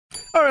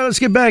All right, let's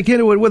get back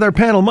into it with our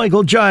panel.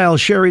 Michael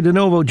Giles, Cheri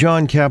DiNovo,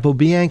 John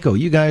Capobianco.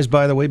 You guys,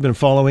 by the way, been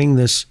following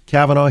this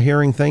Kavanaugh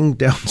hearing thing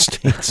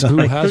downstate. Who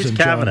hasn't?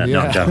 Kavanaugh?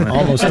 Yeah. No,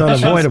 Almost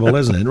unavoidable,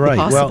 isn't it? Right.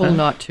 Possible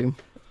not to.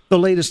 The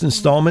latest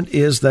installment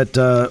is that,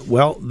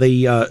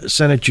 the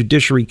Senate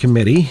Judiciary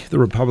Committee, the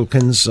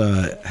Republicans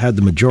had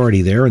the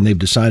majority there, and they've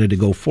decided to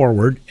go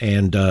forward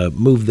and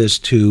move this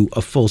to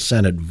a full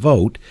Senate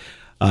vote.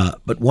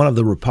 But one of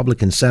the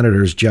Republican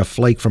senators, Jeff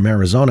Flake from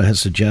Arizona,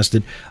 has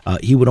suggested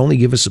he would only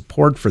give his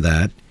support for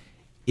that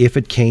if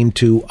it came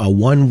to a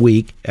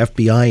 1-week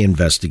FBI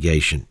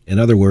investigation. In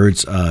other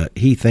words,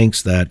 he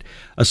thinks that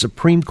a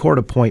Supreme Court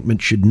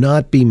appointment should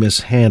not be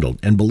mishandled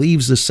and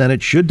believes the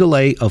Senate should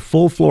delay a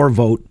full floor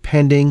vote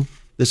pending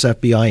this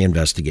FBI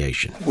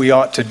investigation. We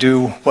ought to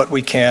do what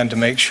we can to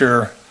make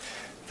sure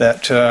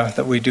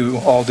that we do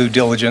all due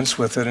diligence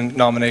with a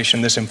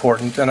nomination this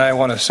important. And I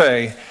want to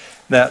say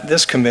that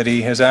this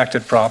committee has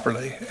acted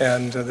properly,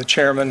 and the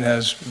chairman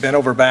has bent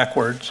over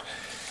backwards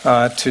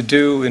to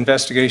do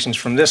investigations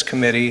from this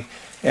committee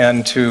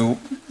and to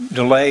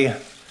delay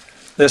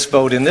this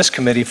vote in this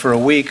committee for a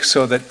week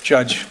so that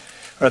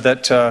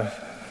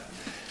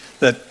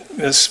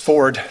Ms.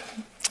 Ford,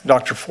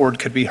 Dr. Ford,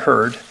 could be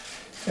heard.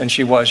 And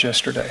she was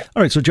yesterday.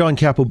 All right, so John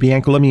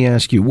Capobianco, let me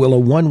ask you, will a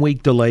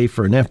 1-week delay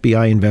for an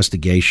FBI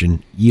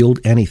investigation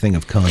yield anything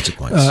of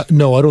consequence?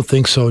 No, I don't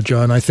think so,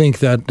 John. I think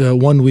that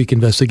 1-week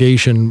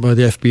investigation by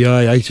the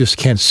FBI, I just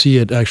can't see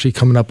it actually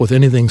coming up with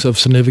anything of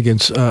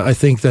significance. I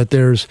think that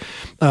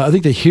I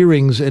think the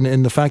hearings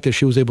and the fact that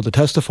she was able to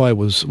testify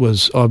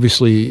was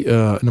obviously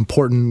an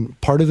important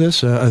part of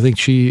this. I think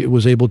she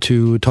was able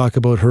to talk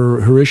about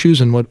her issues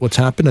and what's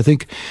happened. I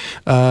think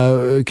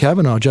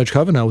Judge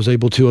Kavanaugh was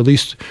able to at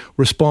least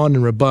respond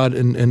and rebut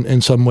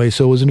in some way.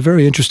 So it was a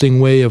very interesting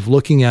way of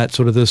looking at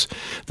sort of this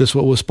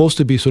what was supposed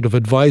to be sort of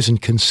advise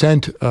and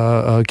consent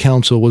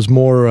counsel was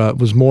more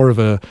of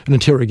an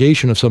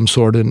interrogation of some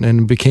sort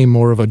and became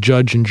more of a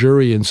judge and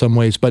jury in some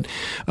ways. But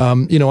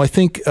I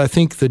think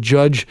the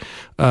judge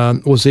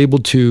was able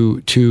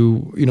to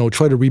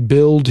try to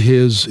rebuild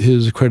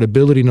his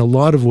credibility in a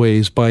lot of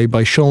ways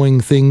by showing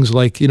things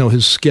like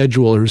his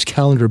schedule or his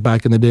calendar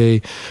back in the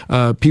day,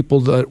 people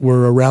that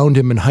were around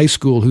him in high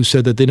school who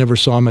said that they never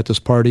saw him at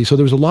this party. So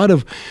there was a lot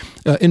of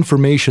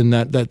information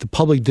that the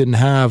public didn't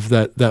have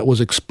that was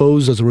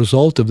exposed as a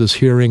result of this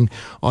hearing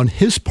on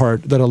his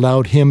part that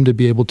allowed him to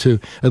be able to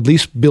at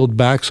least build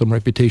back some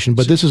reputation.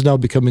 But this is now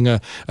becoming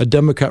a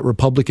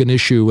Democrat-Republican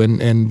issue,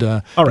 and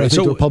all right, I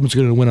think the Republicans are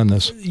going to win on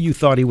this. You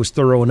thought he was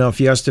thorough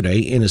enough yesterday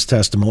in his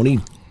testimony.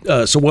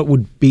 So what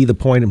would be the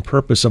point and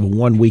purpose of a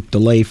 1-week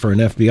delay for an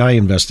FBI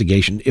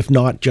investigation, if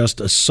not just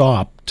a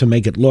sop to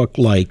make it look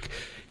like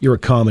you're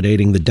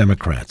accommodating the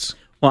Democrats?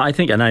 Well, I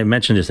think, and I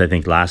mentioned this, I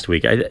think, last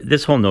week,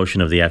 this whole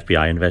notion of the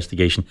FBI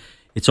investigation,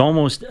 it's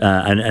almost,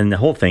 and the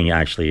whole thing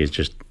actually is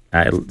just,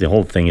 the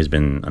whole thing has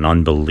been an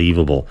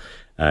unbelievable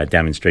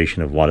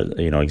demonstration of what,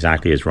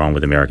 exactly is wrong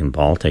with American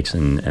politics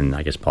and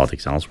I guess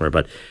politics elsewhere.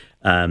 But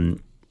the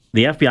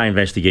FBI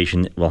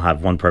investigation will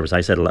have one purpose.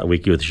 I said a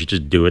week ago, they should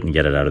just do it and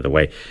get it out of the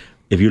way.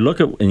 If you look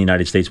at in the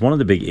United States, one of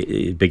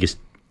the biggest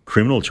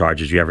criminal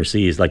charges you ever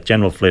see is like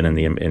General Flynn in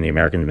the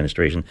American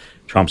administration,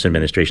 Trump's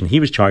administration. He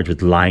was charged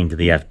with lying to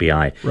the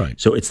FBI. Right.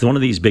 So it's one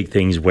of these big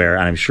things where,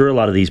 and I'm sure a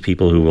lot of these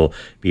people who will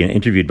be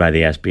interviewed by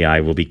the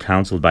FBI will be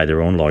counseled by their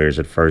own lawyers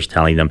at first,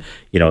 telling them,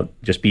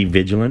 just be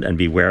vigilant and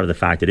beware of the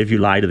fact that if you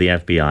lie to the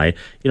FBI,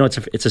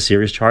 it's a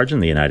serious charge in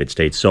the United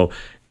States. So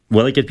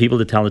will it get people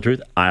to tell the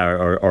truth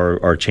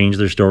or change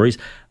their stories?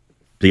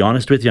 To be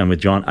honest with you, I'm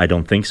with John. I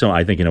don't think so.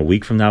 I think in a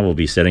week from now, we'll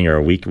be sitting, or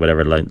a week,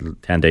 whatever, like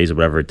 10 days or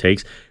whatever it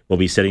takes, we'll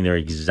be sitting there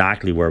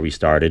exactly where we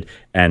started.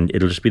 And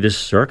it'll just be this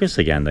circus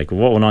again. Like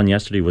what went on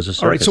yesterday was a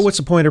circus. All right, so what's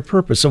the point or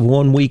purpose of a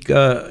 1-week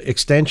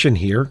extension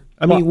here?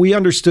 I mean, we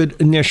understood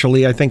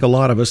initially, I think a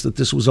lot of us, that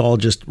this was all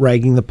just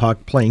ragging the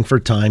puck, playing for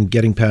time,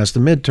 getting past the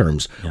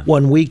midterms. Yeah.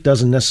 1 week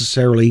doesn't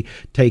necessarily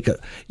take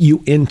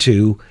you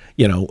into,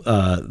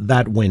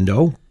 that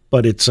window.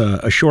 But it's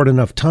a short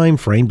enough time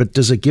frame. But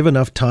does it give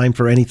enough time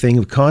for anything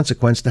of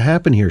consequence to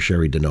happen here,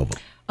 Cheri DiNovo?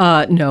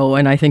 No,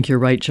 and I think you're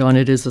right, John.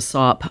 It is a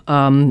sop.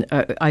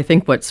 I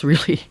think what's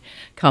really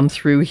come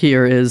through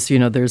here is,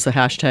 there's a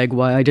hashtag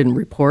why I didn't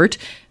report.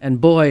 And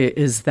boy,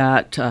 has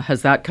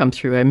that come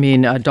through. I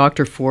mean,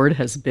 Dr. Ford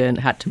has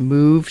had to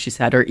move. She's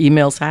had her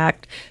emails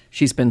hacked.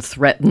 She's been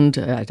threatened,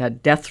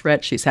 had death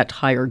threats. She's had to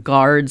hire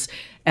guards.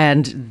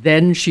 And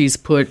then she's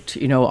put,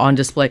 on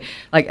display.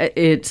 Like,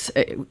 it's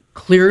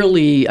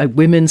clearly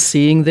women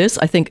seeing this.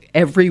 I think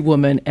every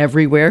woman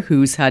everywhere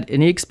who's had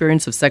any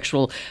experience of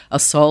sexual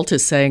assault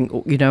is saying,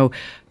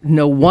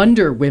 no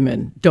wonder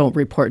women don't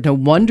report. No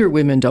wonder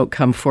women don't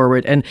come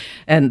forward. And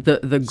the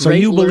great. So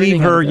you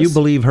believe her? You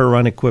believe her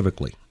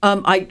unequivocally?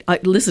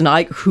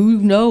 Listen. Who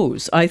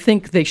knows? I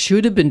think they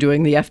should have been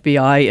doing the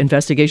FBI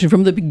investigation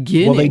from the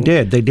beginning. Well, they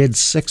did. They did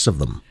 6 of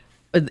them.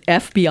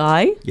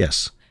 FBI?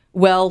 Yes.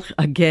 Well,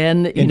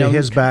 again, into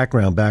his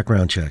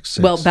background checks.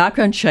 Well,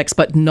 background checks,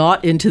 but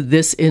not into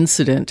this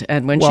incident.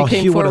 And when she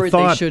came forward,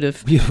 they should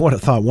have. You would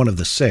have thought one of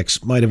the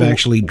 6 might have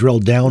actually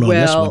drilled down on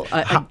this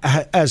one.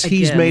 As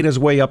he's made his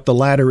way up the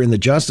ladder in the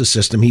justice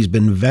system, he's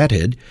been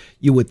vetted.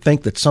 You would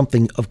think that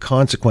something of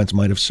consequence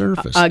might have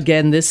surfaced.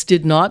 Again, this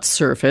did not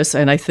surface,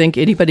 and I think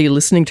anybody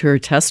listening to her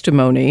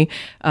testimony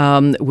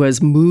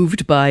was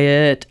moved by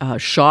it,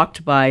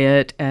 shocked by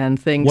it, and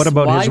thinks, what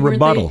about his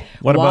rebuttal?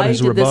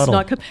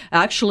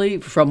 Actually,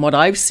 from what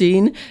I've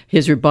seen,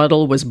 his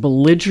rebuttal was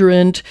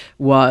belligerent,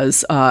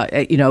 was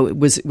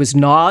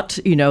not,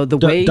 the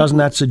way... Doesn't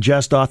that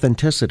suggest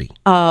authenticity?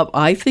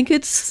 I think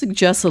it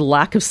suggests a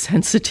lack of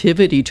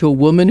sensitivity to a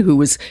woman who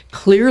was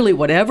clearly,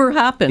 whatever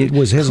happened... It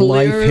was his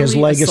life, his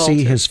legacy,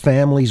 assaulted. His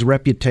family's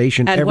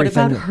reputation, and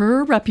everything. What about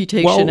her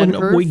reputation and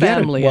her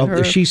family?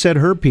 Well, she said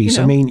her piece.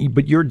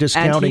 But you're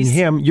discounting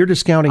him. You're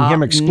discounting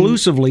him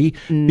exclusively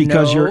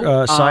because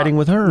you're siding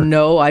with her.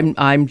 No,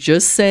 I'm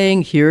just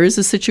saying here is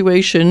a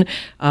situation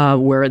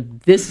where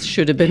this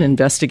should have been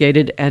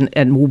investigated,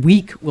 and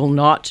weak will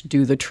not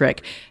do the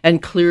trick.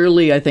 And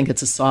clearly, I think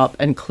it's a SOP,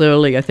 and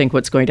clearly, I think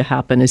what's going to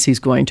happen is he's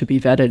going to be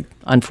vetted,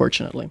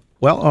 unfortunately.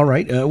 Well, all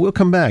right. We'll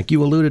come back.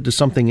 You alluded to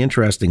something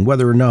interesting,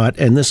 whether or not,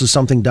 and this is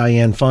something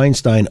Dianne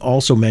Feinstein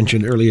also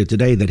mentioned earlier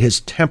today, that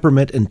his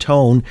temperament and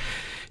tone,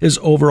 his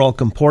overall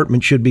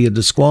comportment should be a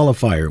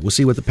disqualifier. We'll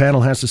see what the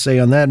panel has to say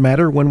on that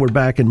matter when we're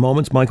back in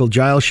moments. Michael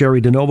Giles,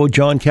 Cheri DiNovo,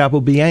 John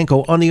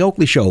Capobianco on The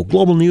Oakley Show,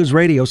 Global News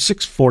Radio,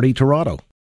 640 Toronto.